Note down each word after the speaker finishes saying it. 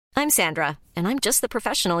I'm Sandra, and I'm just the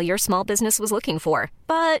professional your small business was looking for.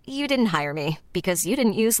 But you didn't hire me because you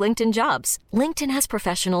didn't use LinkedIn Jobs. LinkedIn has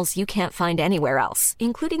professionals you can't find anywhere else,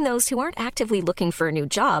 including those who aren't actively looking for a new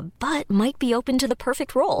job, but might be open to the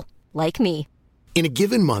perfect role, like me. In a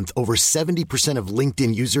given month, over 70% of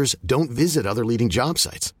LinkedIn users don't visit other leading job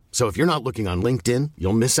sites. So if you're not looking on LinkedIn,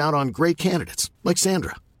 you'll miss out on great candidates like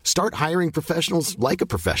Sandra. Start hiring professionals like a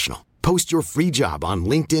professional. Post your free job on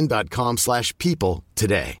linkedin.com/people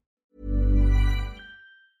today.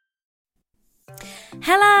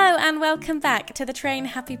 Hello and welcome back to the Train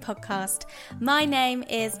Happy podcast. My name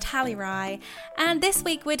is Tally Rye, and this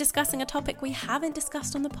week we're discussing a topic we haven't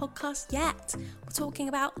discussed on the podcast yet. We're talking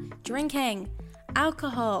about drinking,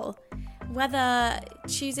 alcohol, whether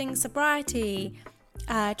choosing sobriety,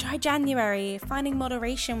 dry January, finding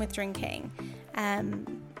moderation with drinking.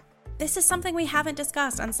 This is something we haven't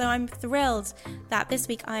discussed, and so I'm thrilled that this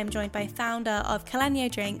week I am joined by founder of Kalenyo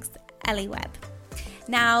Drinks, Ellie Webb.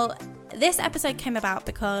 Now, this episode came about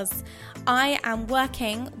because I am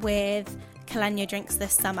working with Kalenyo Drinks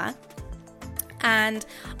this summer, and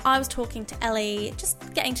I was talking to Ellie,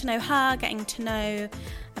 just getting to know her, getting to know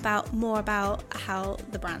more about how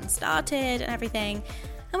the brand started and everything,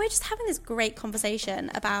 and we're just having this great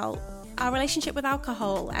conversation about our relationship with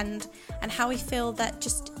alcohol and how we feel that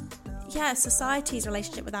society's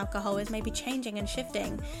relationship with alcohol is maybe changing and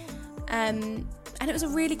shifting. And it was a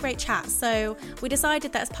really great chat. So we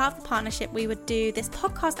decided that as part of the partnership, we would do this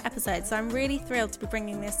podcast episode. So I'm really thrilled to be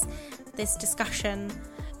bringing this discussion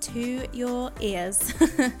to your ears.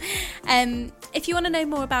 If you want to know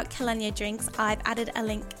more about Kalenyo Drinks, I've added a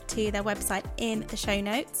link to their website in the show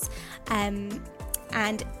notes. And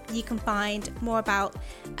you can find more about,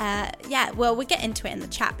 we'll get into it in the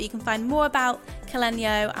chat, but you can find more about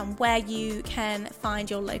Kalenyo and where you can find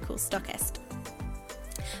your local stockist.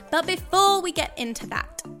 But before we get into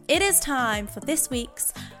that, it is time for this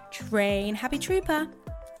week's Train Happy Trooper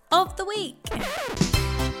of the Week.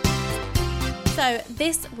 So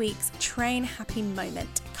this week's Train Happy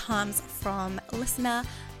moment comes from listener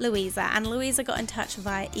Louisa, and Louisa got in touch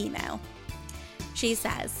via email. She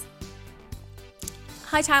says,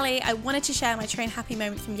 "Hi Tally, I wanted to share my Train Happy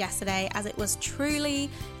moment from yesterday as it was truly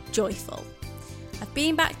joyful. I've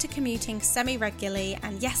been back to commuting semi-regularly,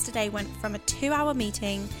 and yesterday went from a 2-hour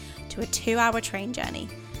meeting to a 2-hour train journey.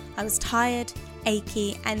 I was tired,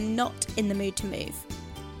 achy, and not in the mood to move.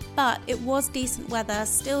 But it was decent weather,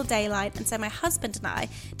 still daylight, and so my husband and I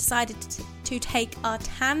decided to take our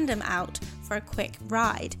tandem out for a quick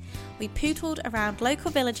ride. We pootled around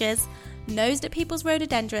local villages, nosed at people's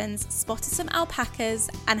rhododendrons, spotted some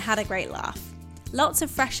alpacas, and had a great laugh. Lots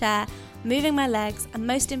of fresh air, moving my legs, and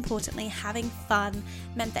most importantly, having fun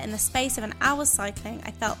meant that in the space of an hour's cycling,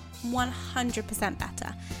 I felt 100%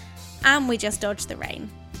 better. And we just dodged the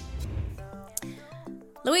rain."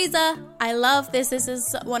 Louisa, I love this. This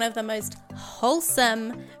is one of the most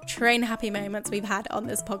wholesome Train Happy moments we've had on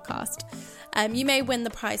this podcast. You may win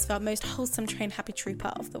the prize for most wholesome Train Happy Trooper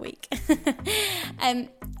of the Week.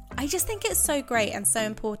 I just think it's so great and so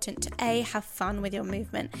important to A, have fun with your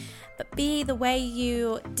movement, but B, the way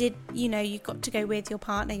you did, you got to go with your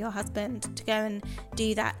partner, your husband, to go and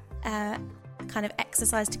do that kind of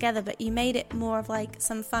exercise together, but you made it more of like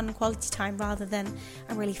some fun quality time rather than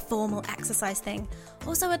a really formal exercise thing.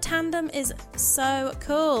 Also, a tandem is so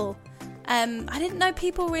cool. I didn't know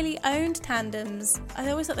people really owned tandems.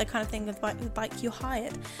 I always thought they kind of thing with the bike you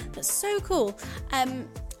hired. That's so cool.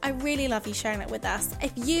 I really love you sharing that with us.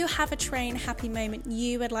 If you have a Train Happy moment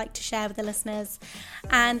you would like to share with the listeners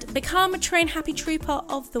and become a Train Happy Trooper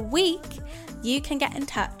of the Week, you can get in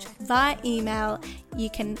touch via email. You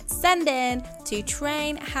can send in to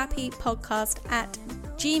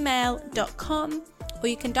trainhappypodcast@gmail.com, or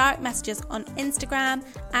you can direct messages on Instagram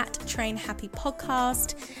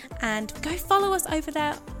 @trainhappypodcast, and go follow us over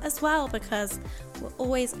there as well, because we're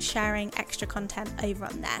always sharing extra content over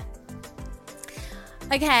on there.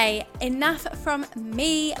 Okay, enough from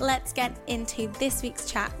me. Let's get into this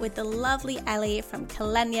week's chat with the lovely Ellie from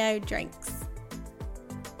Kalenyo Drinks.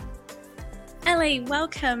 Ellie,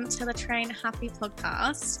 welcome to the Train Happy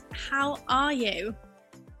podcast. How are you?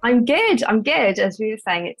 I'm good. As we were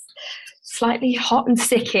saying, it's slightly hot and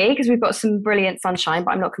sticky because we've got some brilliant sunshine,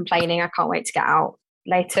 but I'm not complaining. I can't wait to get out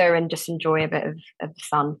later and just enjoy a bit of the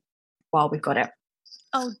sun while we've got it.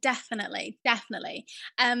 Oh, definitely.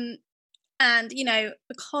 And,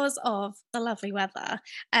 because of the lovely weather,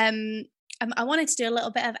 I wanted to do a little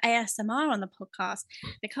bit of ASMR on the podcast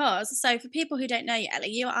so for people who don't know you, Ellie,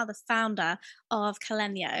 you are the founder of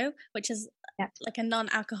Kalenyo, which is like a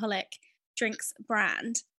non-alcoholic drinks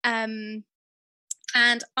brand.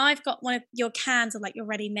 And I've got one of your cans of like your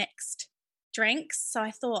ready mixed drinks. So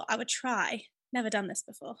I thought I would try. Never done this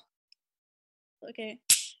before. Okay.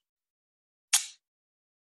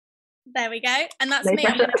 There we go. And that's me.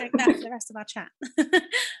 I'm going to drink that for the rest of our chat.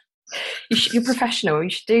 You're professional. You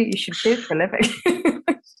should do it for a living.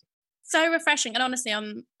 So refreshing. And honestly,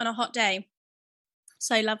 on a hot day,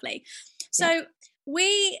 so lovely. So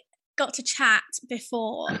we got to chat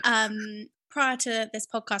before, prior to this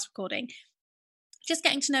podcast recording, just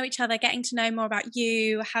getting to know each other, getting to know more about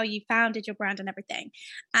you, how you founded your brand and everything.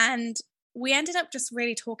 And we ended up just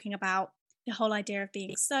really talking about the whole idea of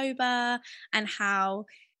being sober and how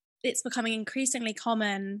it's becoming increasingly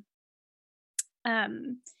common,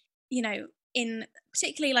 in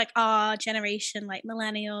particularly like our generation, like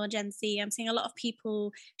millennial, Gen Z. I'm seeing a lot of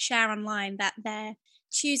people share online that they're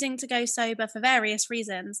choosing to go sober for various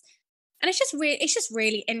reasons. And it's just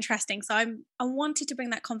really interesting. So I wanted to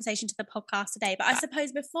bring that conversation to the podcast today. But I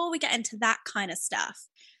suppose before we get into that kind of stuff,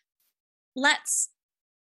 let's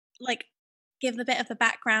like give a bit of the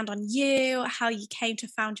background on you, how you came to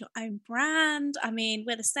found your own brand. I mean,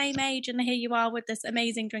 we're the same age and here you are with this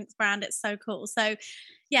amazing drinks brand. It's so cool. So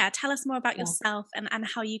yeah, tell us more about yourself and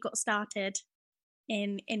how you got started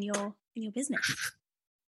in your business.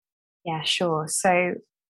 Yeah, sure. So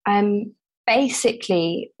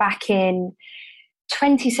basically back in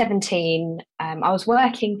 2017, I was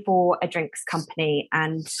working for a drinks company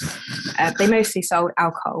and they mostly sold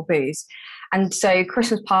alcohol, booze. And so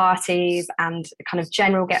Christmas parties and kind of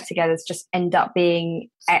general get-togethers just end up being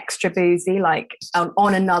extra boozy, like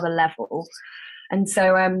on another level. And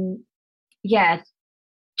so,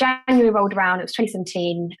 January rolled around, it was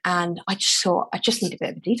 2017, and I just thought I just need a bit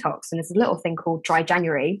of a detox. And there's a little thing called Dry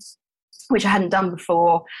January, which I hadn't done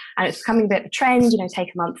before. And it's becoming a bit of a trend, take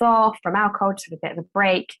a month off from alcohol, just have a bit of a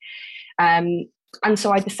break. And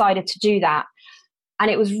so I decided to do that. And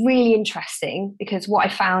it was really interesting because what I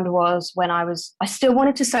found was I still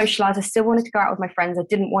wanted to socialize. I still wanted to go out with my friends. I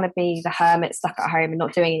didn't want to be the hermit stuck at home and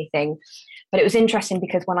not doing anything. But it was interesting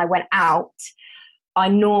because when I went out, I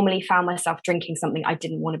normally found myself drinking something I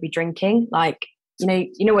didn't want to be drinking. Like,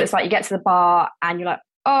 you know what it's like? You get to the bar and you're like,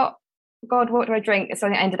 oh God, what do I drink? So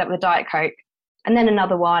I ended up with a Diet Coke and then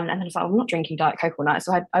another one. And then I was like, I'm not drinking Diet Coke all night.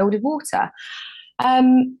 So I ordered water.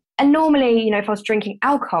 And normally, if I was drinking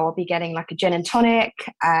alcohol, I'd be getting like a gin and tonic.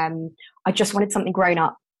 I just wanted something grown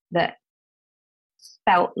up that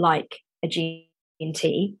felt like a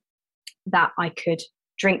G&T that I could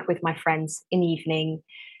drink with my friends in the evening,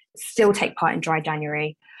 still take part in Dry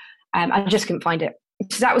January. I just couldn't find it.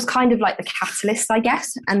 So that was kind of like the catalyst, I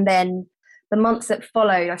guess. And then the months that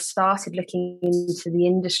followed, I started looking into the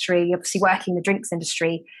industry, obviously working in the drinks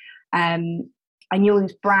industry. I knew all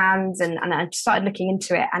these brands and I started looking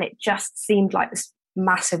into it, and it just seemed like this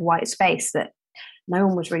massive white space that no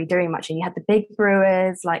one was really doing much. And you had the big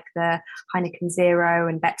brewers like the Heineken Zero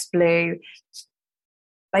and Beck's Blue.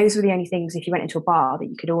 Those were the only things, if you went into a bar, that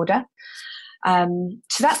you could order. So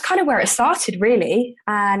that's kind of where it started, really.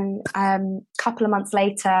 And a couple of months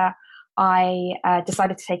later, I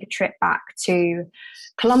decided to take a trip back to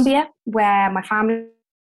Colombia, where my family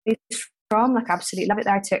is from. Like, I absolutely love it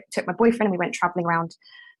there. I took my boyfriend and we went traveling around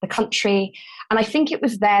the country. And I think it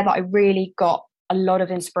was there that I really got a lot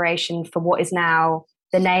of inspiration for what is now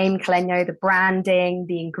the name Caleño, the branding,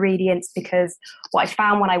 the ingredients, because what I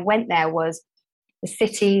found when I went there was the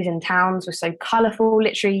cities and towns were so colourful.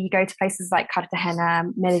 Literally, you go to places like Cartagena,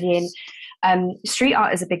 Medellin. Street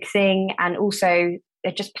art is a big thing, and also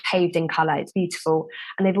they're just paved in colour. It's beautiful.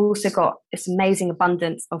 And they've also got this amazing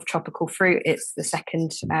abundance of tropical fruit. It's the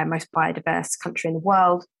second most biodiverse country in the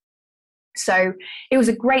world. So it was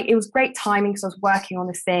great timing because I was working on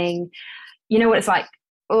this thing. You know what it's like?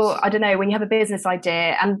 Oh, I don't know, when you have a business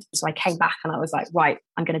idea. And so I came back and I was like, right,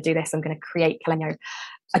 I'm going to do this. I'm going to create Caleño.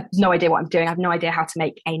 I have no idea what I'm doing. I have no idea how to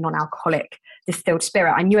make a non-alcoholic distilled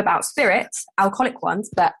spirit. I knew about spirits, alcoholic ones,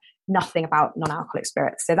 but nothing about non-alcoholic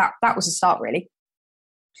spirits. So that was the start, really.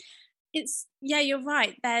 You're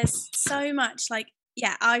right. There's so much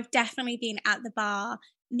I've definitely been at the bar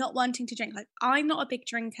not wanting to drink. Like, I'm not a big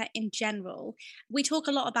drinker in general. We talk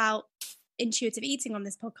a lot about intuitive eating on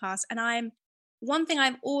this podcast, and one thing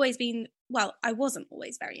I've always been, I wasn't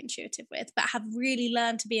always very intuitive with, but have really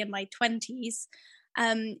learned to be in my 20s,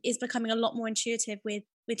 is becoming a lot more intuitive with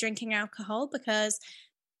drinking alcohol, because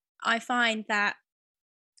I find that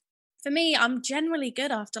for me, I'm generally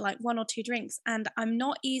good after like one or two drinks, and I'm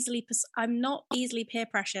not easily peer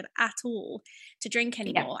pressured at all to drink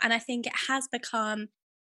anymore. Yeah. And I think it has become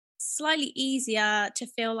slightly easier to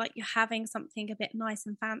feel like you're having something a bit nice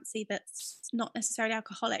and fancy that's not necessarily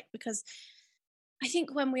alcoholic, because I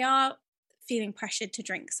think when we are feeling pressured to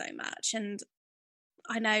drink so much. And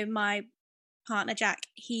I know my partner Jack,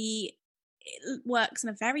 he works in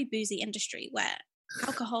a very boozy industry where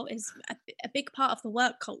alcohol is a big part of the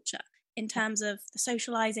work culture in terms of the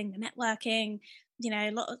socializing, the networking.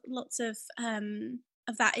 Lots of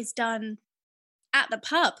that is done at the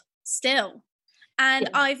pub still. And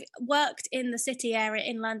I've worked in the city area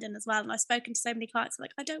in London as well, and I've spoken to so many clients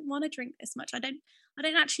like, I don't want to drink this much. I don't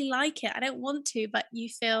actually like it. I don't want to, but you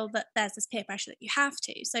feel that there's this peer pressure that you have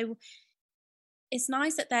to. So it's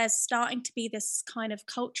nice that there's starting to be this kind of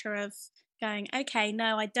culture of going, okay,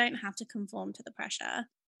 no, I don't have to conform to the pressure.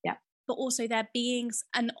 Yeah. But also there being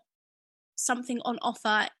something on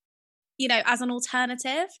offer, as an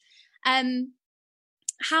alternative.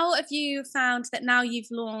 How have you found that now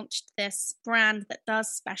you've launched this brand that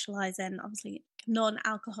does specialize in obviously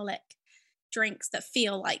non-alcoholic drinks that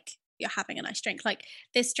feel like you're having a nice drink? Like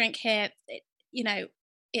this drink here,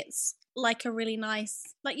 it's like a really nice,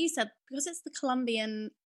 like you said, because it's the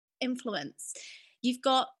Colombian influence, you've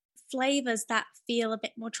got flavors that feel a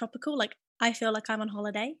bit more tropical. Like I feel like I'm on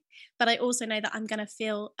holiday, but I also know that I'm going to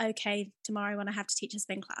feel okay tomorrow when I have to teach a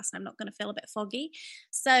spin class, and I'm not going to feel a bit foggy.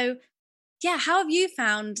 So yeah, how have you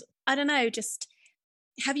found, I don't know, just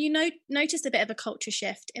have you noticed a bit of a culture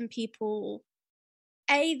shift in people?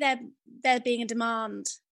 A, there being a demand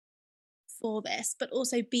for this, but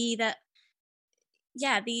also B, that,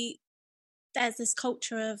 there's this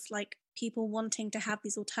culture of like people wanting to have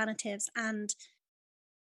these alternatives and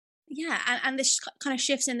this kind of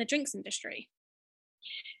shifts in the drinks industry.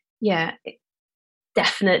 Yeah,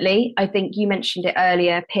 definitely. I think you mentioned it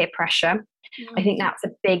earlier, peer pressure. I think that's a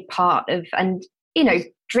big part of, and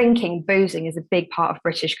drinking, boozing is a big part of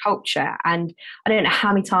British culture. And I don't know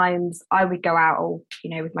how many times I would go out, or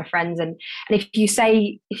with my friends, and if you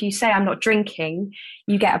say I'm not drinking,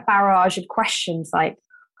 you get a barrage of questions like,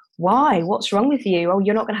 why? What's wrong with you? Oh,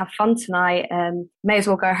 you're not going to have fun tonight. May as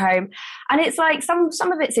well go home. And it's like some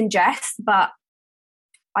of it's in jest, but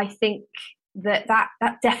I think that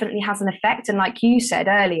definitely has an effect. And like you said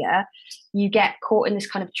earlier, you get caught in this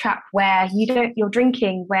kind of trap where you're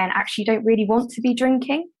drinking when actually you don't really want to be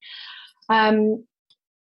drinking.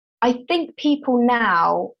 I think people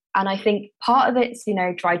now, and I think part of it's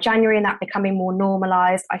dry January and that becoming more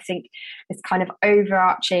normalized. I think this kind of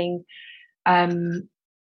overarching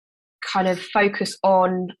kind of focus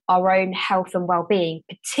on our own health and well-being,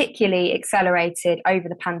 particularly accelerated over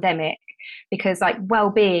the pandemic, because like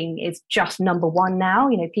well-being is just number one now.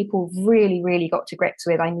 People really, really got to grips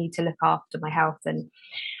with, I need to look after my health, and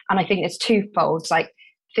I think it's twofold, like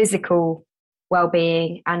physical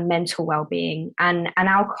well-being and mental well-being, and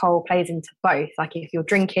alcohol plays into both. Like if you're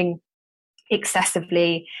drinking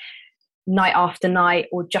excessively night after night,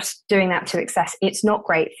 or just doing that to excess, it's not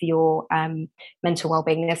great for your mental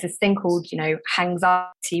well-being. There's this thing called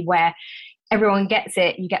anxiety, where everyone gets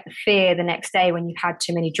it. You get the fear the next day when you've had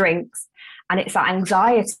too many drinks, and it's that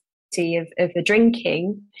anxiety of the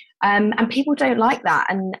drinking, and people don't like that,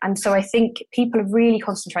 and so I think people are really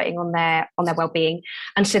concentrating on their well-being,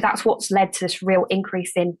 and so that's what's led to this real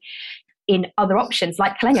increase in other options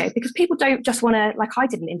like Caleño, because people don't just want to, like I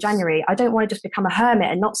didn't in January, I don't want to just become a hermit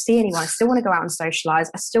and not see anyone. I still want to go out and socialise.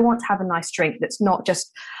 I still want to have a nice drink that's not just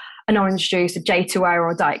an orange juice, a J2O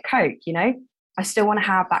or a Diet Coke, I still want to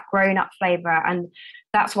have that grown-up flavour. And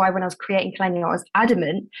that's why when I was creating Caleño, I was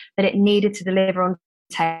adamant that it needed to deliver on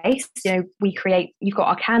taste. You've got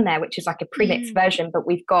our can there, which is like a pre-mixed version, but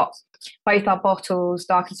we've got both our bottles,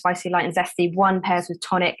 dark and spicy, light and zesty. One pairs with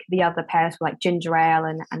tonic, the other pairs with like ginger ale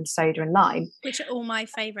and soda and lime, which are all my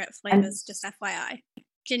favourite flavours, just FYI.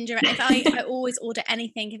 Ginger, I always order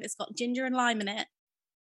anything if it's got ginger and lime in it,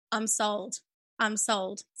 I'm sold.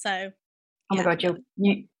 So oh my god,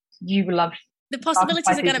 you will love. The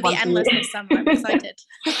possibilities are going to be endless this summer. I'm excited.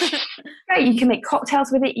 Great, you can make cocktails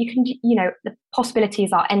with it. You can, the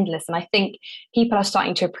possibilities are endless. And I think people are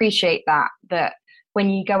starting to appreciate that when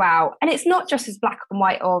you go out, and it's not just as black and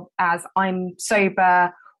white of as I'm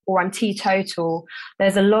sober or I'm teetotal.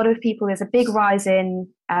 There's a lot of people, there's a big rise in,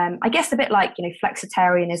 I guess a bit like,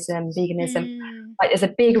 flexitarianism, veganism. Like there's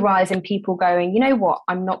a big rise in people going, you know what,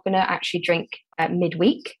 I'm not going to actually drink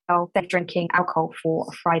midweek. I'll be drinking alcohol for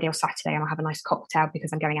a Friday or Saturday, and I'll have a nice cocktail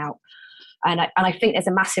because I'm going out. And I think there's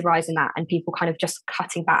a massive rise in that, and people kind of just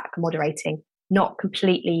cutting back, moderating, not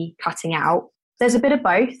completely cutting out. There's a bit of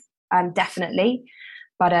both, definitely.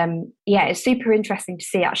 But it's super interesting to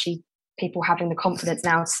see actually people having the confidence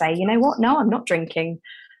now to say, you know what, no, I'm not drinking.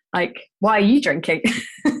 Like, why are you drinking?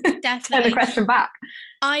 Definitely. Turn the question back.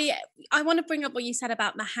 I want to bring up what you said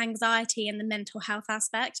about the anxiety and the mental health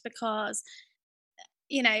aspect, because,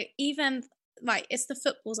 even right, it's the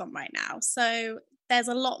football's on right now. So there's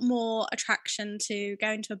a lot more attraction to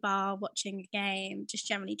going to a bar, watching a game, just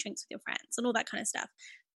generally drinks with your friends and all that kind of stuff.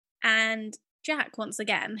 And Jack, once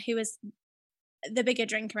again, who is the bigger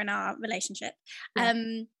drinker in our relationship,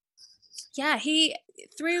 he,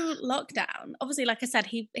 through lockdown, obviously, like I said,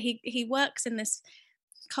 he works in this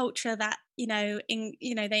culture that,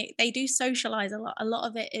 they do socialize a lot. A lot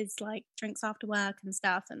of it is like drinks after work and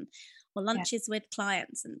stuff, and lunches with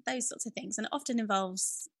clients and those sorts of things. And it often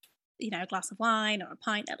involves, a glass of wine or a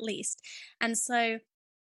pint at least. And so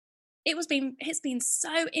it's been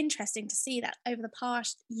so interesting to see that over the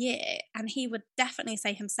past year. And he would definitely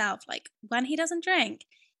say himself, like, when he doesn't drink,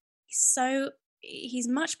 he's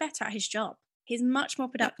much better at his job. He's much more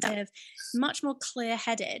productive, much more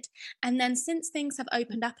clear-headed. And then since things have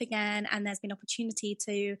opened up again and there's been opportunity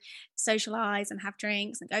to socialize and have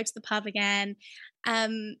drinks and go to the pub again,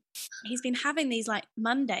 he's been having these like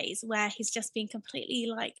Mondays where he's just been completely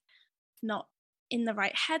like not in the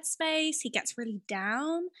right headspace. He gets really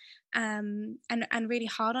down and really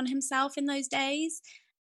hard on himself in those days,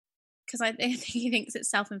 because I think he thinks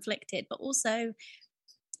it's self-inflicted, but also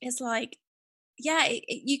it's like,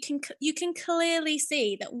 you can clearly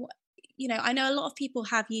see that, I know a lot of people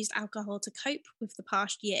have used alcohol to cope with the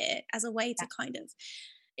past year as a way to kind of,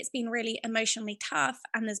 it's been really emotionally tough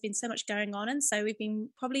and there's been so much going on. And so we've been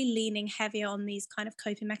probably leaning heavier on these kind of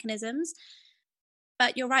coping mechanisms.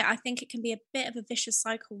 But you're right, I think it can be a bit of a vicious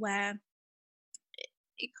cycle where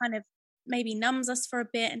it kind of maybe numbs us for a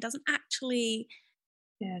bit and doesn't actually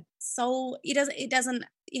it doesn't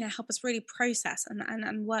help us really process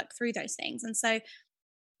and work through those things. And so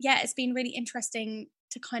it's been really interesting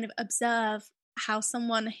to kind of observe how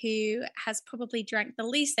someone who has probably drank the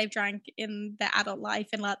least they've drank in their adult life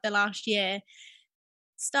in like the last year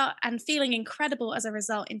start and feeling incredible as a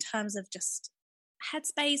result in terms of just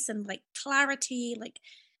headspace and like clarity, like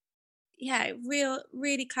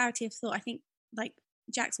really clarity of thought. I think like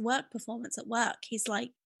Jack's work performance at work, he's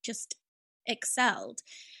like just excelled.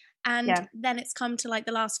 And then it's come to like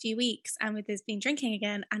the last few weeks and with his been drinking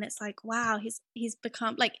again, and it's like, wow, he's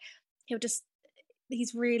become like,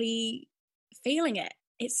 he's really feeling it.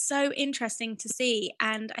 It's so interesting to see.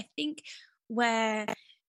 And I think where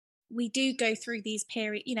we do go through these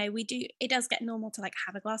periods, it does get normal to like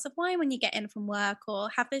have a glass of wine when you get in from work or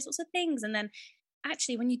have those sorts of things. And then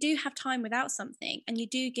actually when you do have time without something and you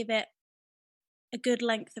do give it a good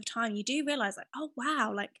length of time, you do realize like, oh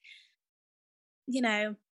wow, like,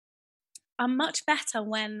 I'm much better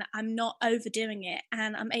when I'm not overdoing it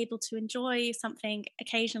and I'm able to enjoy something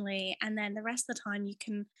occasionally. And then the rest of the time you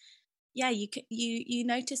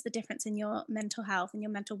notice the difference in your mental health and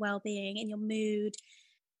your mental well-being and your mood.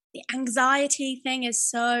 The anxiety thing is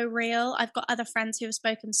so real. I've got other friends who have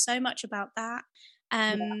spoken so much about that.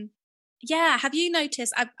 Have you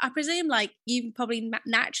noticed, I presume like you've probably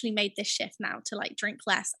naturally made this shift now to like drink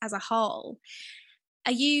less as a whole.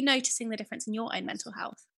 Are you noticing the difference in your own mental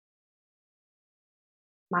health?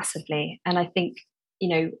 Massively. And I think,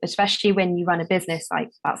 especially when you run a business, like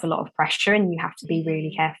that's a lot of pressure and you have to be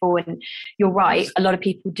really careful. And you're right, a lot of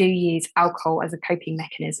people do use alcohol as a coping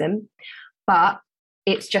mechanism, but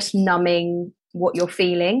it's just numbing what you're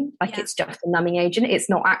feeling. Like it's just a numbing agent. It's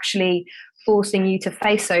not actually forcing you to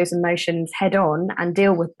face those emotions head on and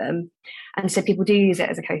deal with them. And so people do use it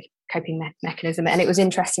as a coping mechanism. And it was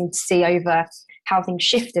interesting to see over how things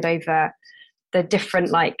shifted over the different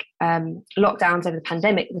lockdowns over the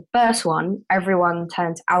pandemic. The first one, everyone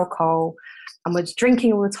turned to alcohol and was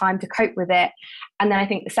drinking all the time to cope with it. And then I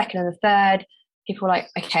think the second and the third, people were like,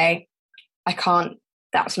 okay, I can't,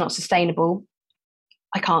 that's not sustainable.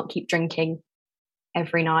 I can't keep drinking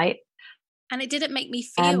every night. And it didn't make me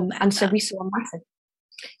feel better. And so we saw a massive,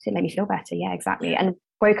 it didn't make me feel better. Yeah, exactly. And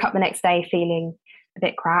woke up the next day feeling a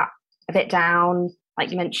bit crap, a bit down. Like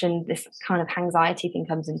you mentioned, this kind of anxiety thing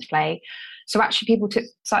comes into play. So actually people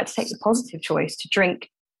started to take the positive choice to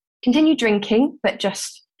continue drinking, but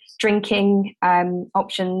just drinking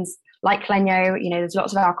options like Lenyo. There's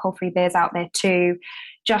lots of alcohol-free beers out there too,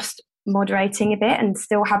 just moderating a bit and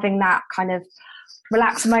still having that kind of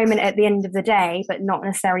relaxed moment at the end of the day, but not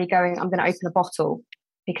necessarily going, I'm going to open a bottle,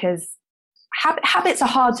 because habits are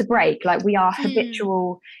hard to break. Like we are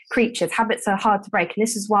habitual creatures. Habits are hard to break. And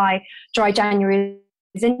this is why dry January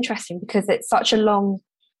is interesting, because it's such a long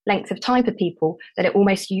length of time for people that it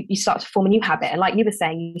almost, you start to form a new habit. And like you were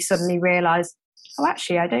saying, you suddenly realize, oh,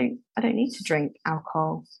 actually, I don't need to drink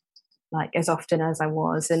alcohol like as often as I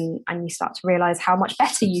was. And you start to realize how much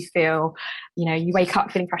better you feel. You wake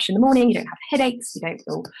up feeling fresh in the morning, you don't have headaches, you don't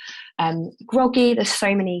feel groggy. There's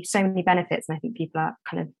so many benefits. And I think people are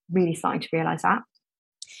kind of really starting to realize that.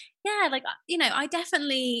 Yeah, like, I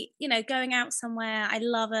definitely, going out somewhere, I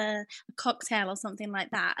love a cocktail or something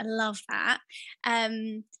like that. I love that.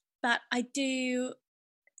 But I do,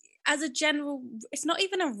 as a general, it's not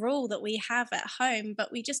even a rule that we have at home,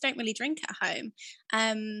 but we just don't really drink at home.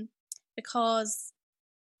 Because,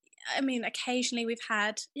 I mean, occasionally we've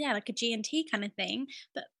had, like a G&T kind of thing,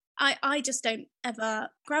 but I just don't ever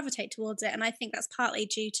gravitate towards it. And I think that's partly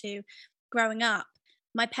due to growing up.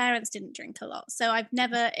 My parents didn't drink a lot. So I've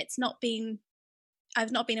not been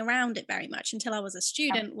around it very much until I was a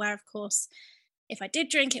student, where, of course, if I did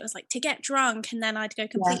drink, it was like to get drunk, and then I'd go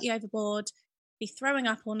completely overboard, be throwing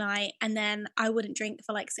up all night, and then I wouldn't drink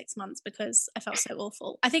for like 6 months because I felt so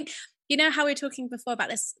awful. I think, how we were talking before about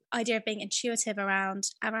this idea of being intuitive around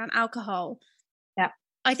alcohol. Yeah.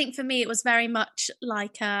 I think for me, it was very much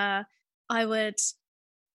like I would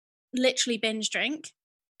literally binge drink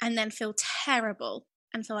and then feel terrible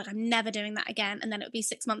and feel like I'm never doing that again. And then it would be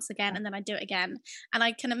 6 months again, and then I'd do it again. And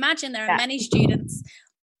I can imagine there are many students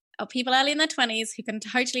or people early in their 20s who can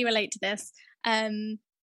totally relate to this. And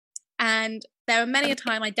there were many a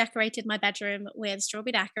time I decorated my bedroom with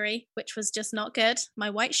strawberry daiquiri, which was just not good. My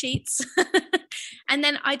white sheets. And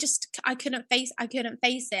then I couldn't face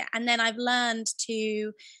it. And then I've learned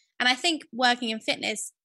to, and I think working in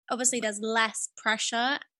fitness, obviously there's less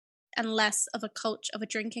pressure and less of a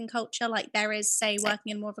drinking culture like there is, say,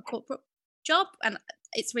 working in more of a corporate job. And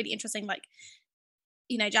it's really interesting, like,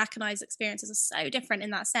 Jack and I's experiences are so different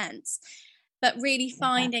in that sense, but really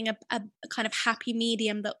finding a kind of happy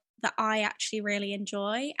medium that I actually really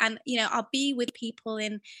enjoy. And, I'll be with people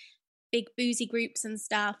in big boozy groups and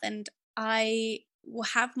stuff, and I will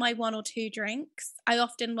have my 1 or 2 drinks. I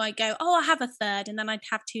often like go, I'll have a third, and then I'd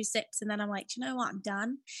have 2 sips, and then I'm like, do you know what? I'm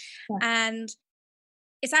done. Yeah. And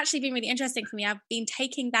it's actually been really interesting for me. I've been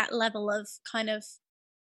taking that level of kind of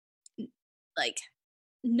like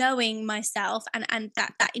knowing myself and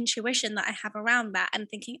that intuition that I have around that, and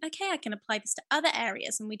thinking, okay, I can apply this to other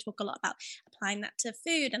areas. And we talk a lot about applying that to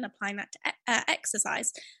food and applying that to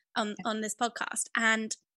exercise on this podcast.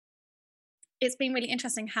 And it's been really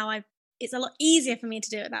interesting how it's a lot easier for me to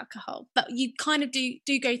do it with alcohol, but you kind of do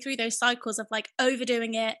go through those cycles of like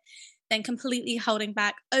overdoing it, then completely holding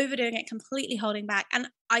back, overdoing it, completely holding back. And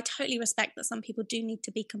I totally respect that some people do need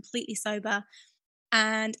to be completely sober.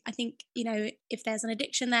 And I think, if there's an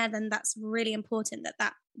addiction there, then that's really important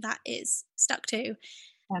that is stuck to.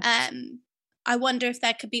 Yeah. I wonder if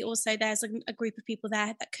there could be also, there's a group of people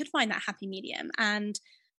there that could find that happy medium, and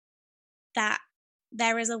that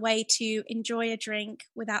there is a way to enjoy a drink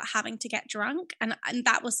without having to get drunk. And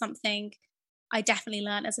that was something I definitely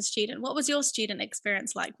learned as a student. What was your student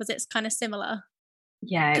experience like? Was it kind of similar?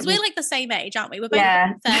 Yeah. Because we're like the same age, aren't we? We're both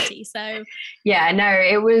 30, so. Yeah, no,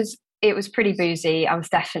 it was pretty boozy. I was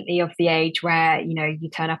definitely of the age where, you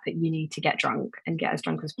turn up at uni to get drunk and get as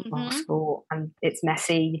drunk as possible, and it's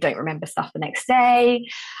messy. You don't remember stuff the next day.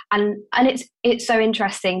 And it's so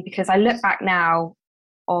interesting because I look back now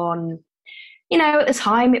on, at the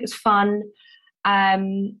time it was fun.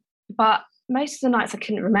 But most of the nights I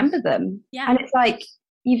couldn't remember them. Yeah. And it's like,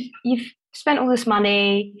 you've spent all this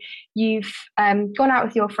money, you've gone out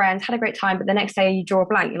with your friends, had a great time, but the next day you draw a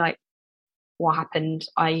blank. You're like, what happened?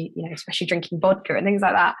 Especially drinking vodka and things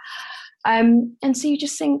like that. And so you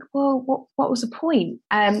just think, well, what was the point?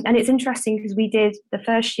 And it's interesting because we did, the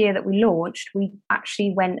first year that we launched, we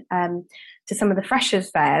actually went to some of the freshers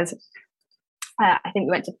fairs. I think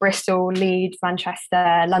we went to Bristol, Leeds,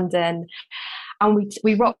 Manchester, London, and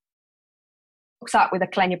we rocked up with a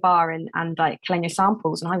Kalenia bar and like Kalenia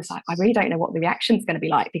samples, and I was like, I really don't know what the reaction's going to be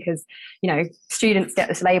like, because students get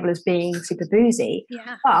this label as being super boozy,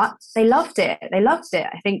 but they loved it.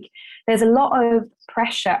 I think there's a lot of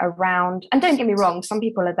pressure around, and don't get me wrong, some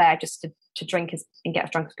people are there just to drink and get as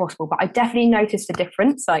drunk as possible, but I definitely noticed a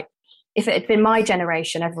difference. Like, if it had been my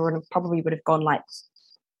generation, everyone probably would have gone like,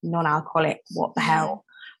 non-alcoholic, what the hell,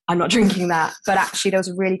 I'm not drinking that. But actually there was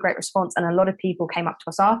a really great response, and a lot of people came up to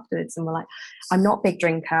us afterwards and were like, I'm not a big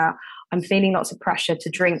drinker, I'm feeling lots of pressure to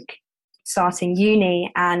drink starting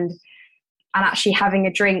uni, and actually having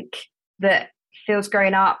a drink that feels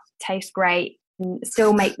grown up, tastes great, and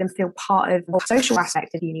still make them feel part of the social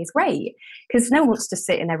aspect of uni is great, because no one wants to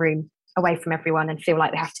sit in their room away from everyone and feel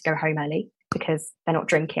like they have to go home early because they're not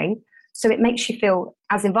drinking. So it makes you feel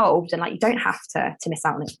as involved, and like you don't have to miss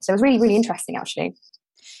out on it. So it was really, really interesting, actually.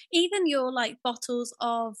 Even your like bottles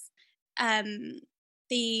of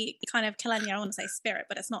the kind of Kalenia, I want to say spirit,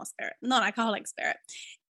 but it's not a spirit, non-alcoholic spirit.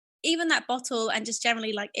 Even that bottle, and just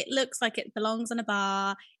generally, like, it looks like it belongs in a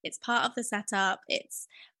bar. It's part of the setup.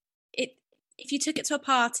 If you took it to a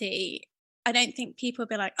party, I don't think people will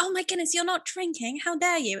be like, oh my goodness, you're not drinking, how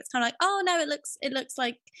dare you? It's kind of like, oh no, it looks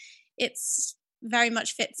like it's very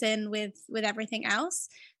much fits in with everything else.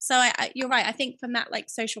 So you're right. I think from that like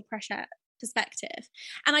social pressure perspective,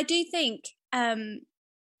 and I do think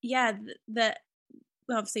that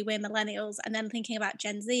obviously we're millennials, and then thinking about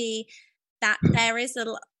Gen Z, that there is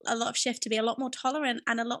a lot of shift to be a lot more tolerant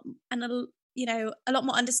and a lot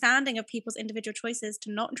more understanding of people's individual choices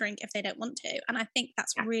to not drink if they don't want to. And I think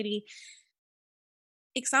that's really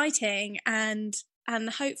exciting and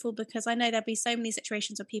hopeful, because I know there'll be so many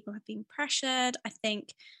situations where people have been pressured. I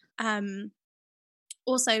think I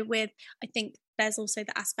think there's also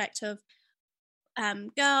the aspect of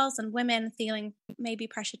girls and women feeling maybe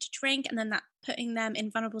pressure to drink, and then that putting them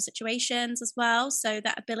in vulnerable situations as well. So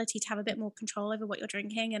that ability to have a bit more control over what you're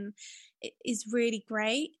drinking, and it is really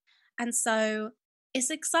great. And so it's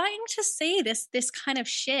exciting to see this kind of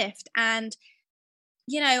shift. And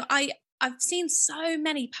I've seen so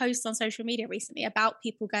many posts on social media recently about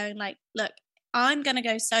people going like, look, I'm going to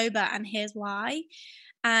go sober and here's why.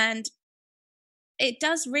 And it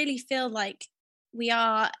does really feel like we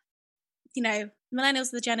are,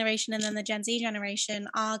 millennials, the generation, and then the Gen Z generation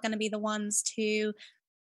are going to be the ones to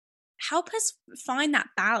help us find that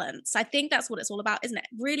balance. I think that's what it's all about, isn't it?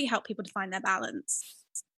 Really help people to find their balance.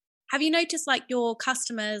 Have you noticed like your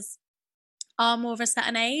customers are more of a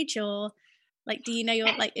certain age, or like, do you know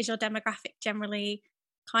is your demographic generally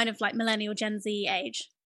kind of like millennial, Gen Z age?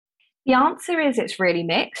 The answer is it's really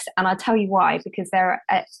mixed, and I'll tell you why. Because there are,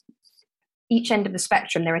 at each end of the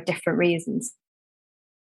spectrum, there are different reasons.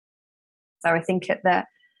 So I think at the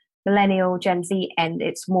millennial, Gen Z end,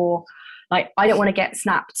 it's more like, I don't want to get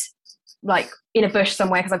snapped like in a bush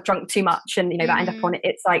somewhere because I've drunk too much, and that end up on it.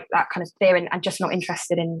 It's like that kind of fear, and just not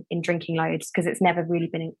interested in drinking loads, because it's never really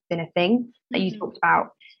been a thing that you talked about.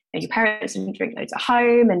 Your parents didn't drink loads at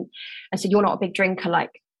home, and so you're not a big drinker.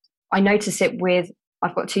 Like, I notice it with,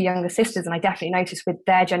 I've got 2 younger sisters, and I definitely notice with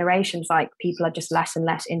their generations, like, people are just less and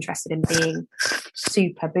less interested in being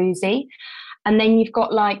super boozy. And then you've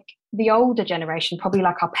got like the older generation, probably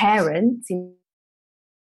like our parents,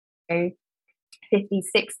 50s,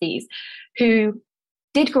 60s, who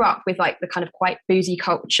did grow up with like the kind of quite boozy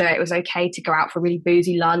culture. It was okay to go out for a really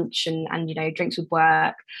boozy lunch and drinks would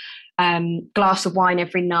work. Glass of wine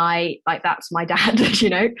every night, like that's my dad,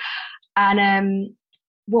 And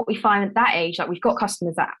what we find at that age, like we've got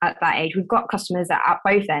customers at that age, we've got customers at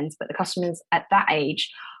both ends, but the customers at that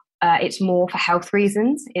age, it's more for health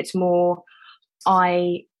reasons. It's more,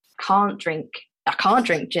 I can't drink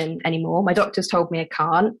gin anymore. My doctor's told me I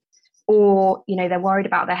can't, or they're worried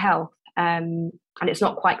about their health, and it's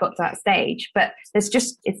not quite got to that stage. But it's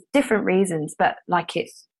different reasons, but like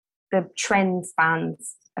the trend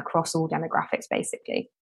spans across all demographics, basically.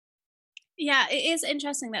 Yeah, it is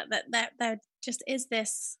interesting that there just is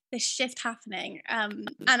this shift happening. And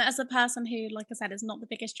as a person who, like I said, is not the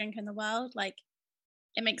biggest drinker in the world, like,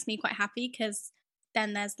 it makes me quite happy, because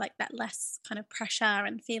then there's like that less kind of pressure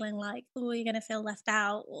and feeling like, oh, you're going to feel left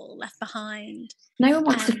out or left behind. No one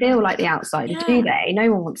wants to feel like the outsider, do they? No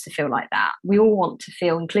one wants to feel like that. We all want to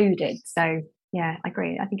feel included. So yeah, I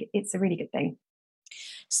agree. I think it's a really good thing.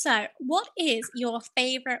 So what is your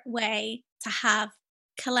favourite way to have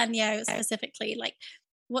Colegno specifically? Like,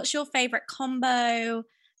 what's your favourite combo?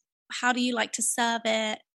 How do you like to serve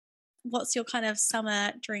it? What's your kind of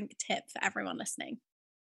summer drink tip for everyone listening?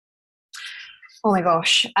 Oh my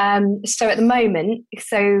gosh. So at the moment,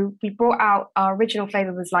 we brought out our original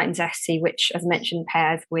flavour was light and zesty, which, as I mentioned,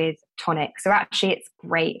 pairs with tonic. So actually it's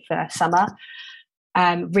great for summer,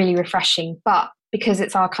 really refreshing. But because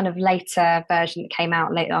it's our kind of later version that came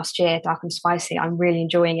out late last year, dark and spicy, I'm really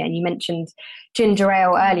enjoying it. And you mentioned ginger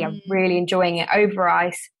ale earlier. I'm really enjoying it over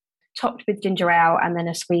ice, topped with ginger ale, and then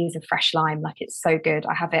a squeeze of fresh lime. Like, it's so good.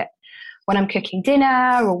 I have it when I'm cooking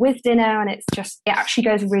dinner or with dinner, and it actually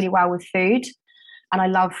goes really well with food. And I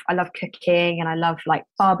love cooking, and I love like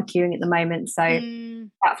barbecuing at the moment. So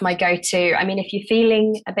that's my go-to. I mean, if you're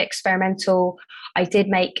feeling a bit experimental, I did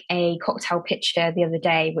make a cocktail pitcher the other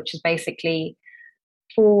day, which is basically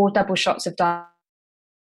 4 double shots of dark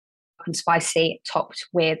and spicy, topped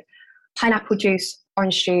with pineapple juice,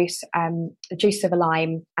 orange juice, the juice of a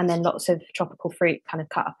lime, and then lots of tropical fruit kind of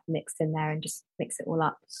cut up and mixed in there, and just mix it all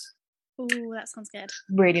up. Oh, that sounds good.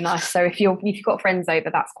 Really nice. So if you've got friends over,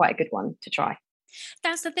 that's quite a good one to try.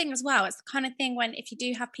 That's the thing as well. It's the kind of thing when, if you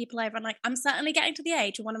do have people over, and like, I'm certainly getting to the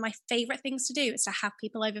age where one of my favorite things to do is to have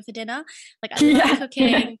people over for dinner. Like, I love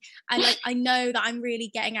cooking. I know that I'm really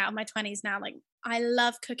getting out of my 20s now. Like, I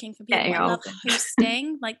love cooking for people. I love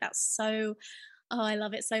hosting. Like, that's so Oh, I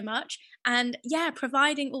love it so much. And yeah,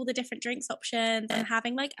 providing all the different drinks options and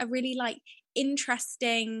having like a really like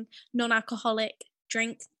interesting non-alcoholic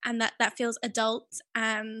drink, and that feels adult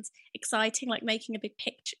and exciting, like making a big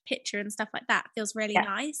picture and stuff like that feels really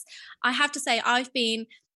nice. I have to say, to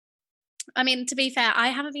be fair, I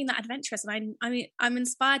haven't been that adventurous, and I'm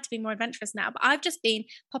inspired to be more adventurous now. But I've just been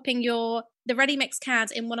popping the ready mix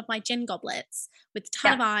cans in one of my gin goblets with a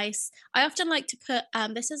ton of ice. I often like to put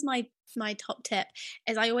this is my top tip,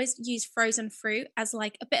 is I always use frozen fruit as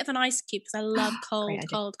like a bit of an ice cube, because I love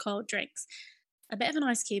cold drinks. A bit of an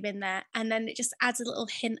ice cube in there, and then it just adds a little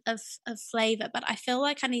hint of flavor. But I feel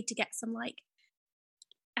like I need to get some, like,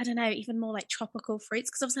 I don't know, even more like tropical fruits,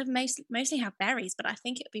 because obviously I mostly have berries, but I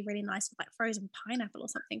think it would be really nice with like frozen pineapple or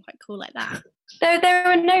something quite cool like that. There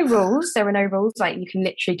are no rules. Like, you can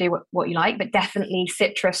literally do what you like, but definitely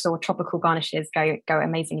citrus or tropical garnishes go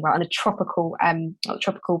amazingly well. And the tropical, not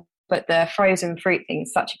tropical, but the frozen fruit thing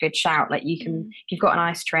is such a good shout. Like, you can, if you've got an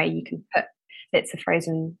ice tray, you can put bits of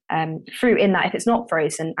frozen fruit in that if it's not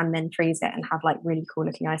frozen, and then freeze it and have like really cool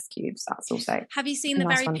looking ice cubes. That's also. Have you seen the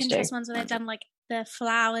very Pinterest ones where they've done like the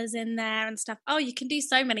flowers in there and stuff? Oh, you can do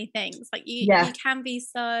so many things. Like you can be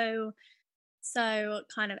so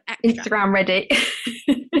kind of extra. Instagram ready.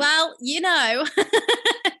 Well, there's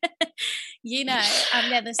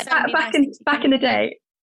so many back in the day.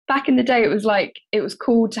 Back in the day, it was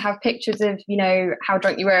cool to have pictures of, how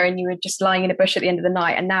drunk you were and you were just lying in a bush at the end of the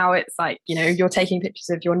night. And now it's like, you're taking pictures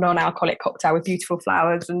of your non-alcoholic cocktail with beautiful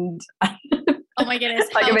flowers and oh my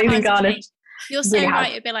goodness, like amazing garnish. You're so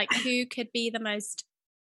right. It'd be like, who could be the most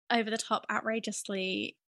over the top,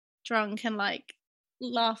 outrageously drunk and like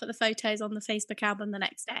laugh at the photos on the Facebook album the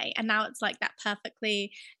next day? And now it's like that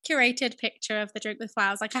perfectly curated picture of the drink with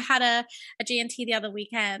flowers. Like, I had a G&T the other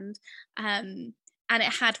weekend, and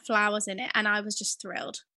it had flowers in it, and I was just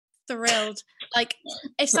thrilled. Like,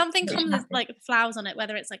 if something comes with like flowers on it,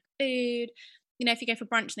 whether it's like food, if you go for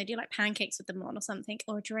brunch and they do like pancakes with them on or something,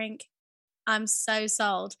 or a drink, I'm so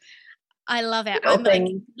sold. I love it. I'm like,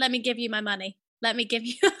 let me give you my money. Let me give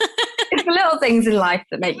you. It's the little things in life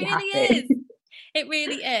that make you happy. It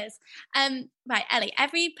really is. Right, Ellie,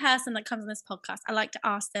 every person that comes on this podcast, I like to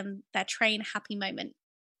ask them their train happy moment.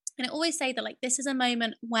 And I always say that, like, this is a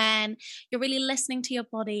moment when you're really listening to your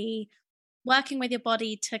body, working with your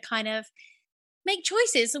body to kind of make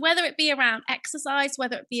choices. So whether it be around exercise,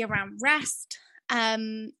 whether it be around rest.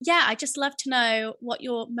 I just love to know what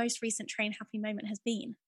your most recent train happy moment has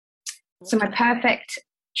been. So my perfect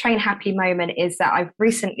train happy moment is that I've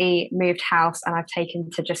recently moved house, and I've taken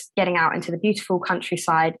to just getting out into the beautiful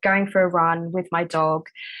countryside, going for a run with my dog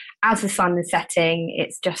as the sun is setting.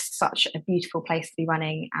 It's just such a beautiful place to be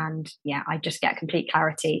running, and I just get complete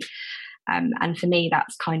clarity. And for me,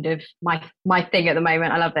 that's kind of my thing at the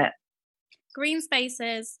moment. I love it. Green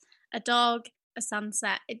spaces, a dog, a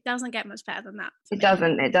sunset. It doesn't get much better than that. It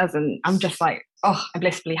doesn't. I'm just like, I'm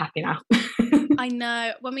blissfully happy now. I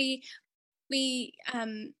know. When we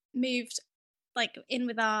moved like in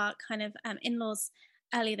with our kind of in-laws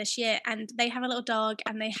earlier this year, and they have a little dog,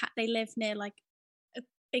 and they live near like a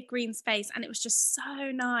big green space, and it was just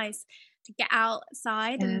so nice to get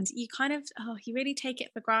outside. And you kind of you really take it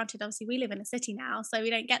for granted. Obviously we live in a city now, so we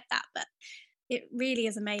don't get that, but it really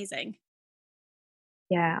is amazing.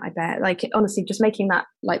 Yeah, I bet. Like, honestly, just making that,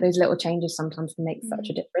 like, those little changes sometimes can make such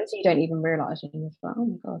a difference. You don't even realise, and you're like, oh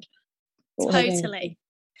my god. Totally.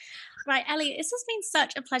 Right, Ellie, this has been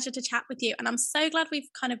such a pleasure to chat with you, and I'm so glad we've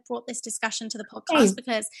kind of brought this discussion to the podcast,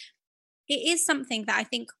 because it is something that I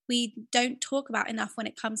think we don't talk about enough when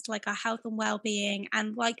it comes to like our health and well-being,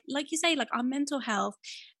 and like you say, like our mental health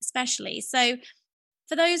especially. So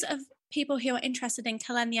for those of people who are interested in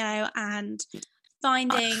Kelenio and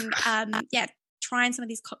finding trying some of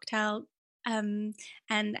these cocktail and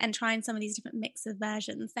trying some of these different mix of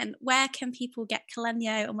versions, then where can people get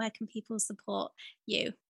Kelenio, and where can people support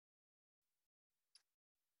you?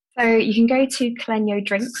 So you can go to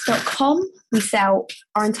keleniodrinks.com. We sell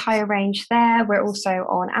our entire range there. We're also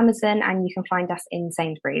on Amazon, and you can find us in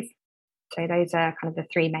Sainsbury's. So those are kind of the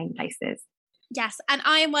three main places. Yes, and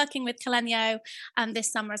I am working with Kelenio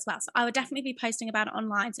this summer as well. So I will definitely be posting about it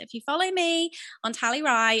online. So if you follow me on Tally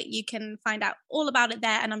Rye, you can find out all about it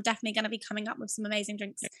there. And I'm definitely going to be coming up with some amazing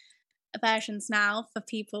drinks versions now for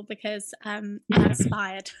people, because I'm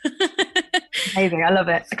inspired. Amazing. I love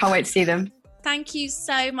it. I can't wait to see them. Thank you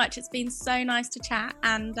so much. It's been so nice to chat,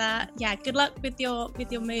 and good luck with your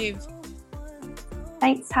move.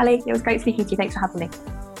 Thanks, Hallie. It was great speaking to you. Thanks for having me.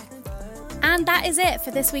 And that is it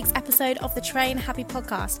for this week's episode of the Train Happy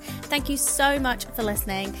podcast. Thank you so much for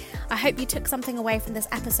listening. I hope you took something away from this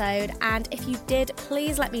episode. And if you did,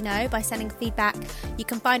 please let me know by sending feedback. You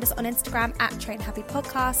can find us on Instagram at Train Happy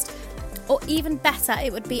Podcast. Or even better,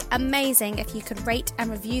 it would be amazing if you could rate and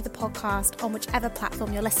review the podcast on whichever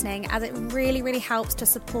platform you're listening, as it really, really helps to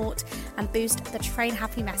support and boost the Train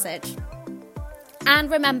Happy message.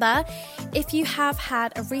 And remember, if you have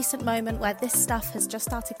had a recent moment where this stuff has just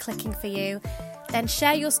started clicking for you, then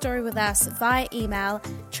share your story with us via email,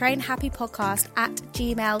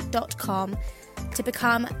 trainhappypodcast@gmail.com, to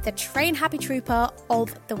become the Train Happy Trooper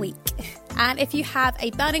of the week. And if you have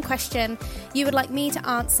a burning question you would like me to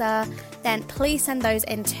answer, then please send those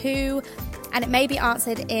in too, and it may be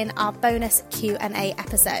answered in our bonus Q&A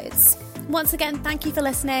episodes. Once again, thank you for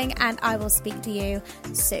listening, and I will speak to you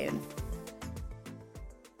soon.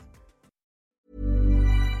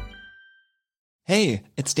 Hey,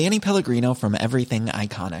 it's Danny Pellegrino from Everything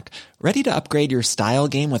Iconic. Ready to upgrade your style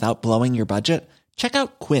game without blowing your budget? Check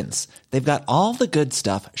out Quince. They've got all the good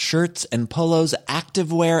stuff, shirts and polos,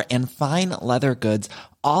 activewear, and fine leather goods,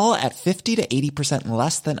 all at 50 to 80%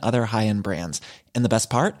 less than other high-end brands. And the best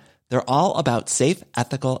part? They're all about safe,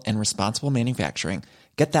 ethical, and responsible manufacturing.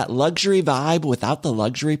 Get that luxury vibe without the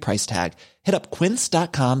luxury price tag. Hit up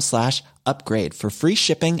quince.com/upgrade for free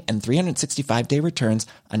shipping and 365-day returns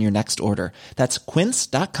on your next order. That's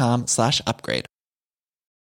quince.com/upgrade.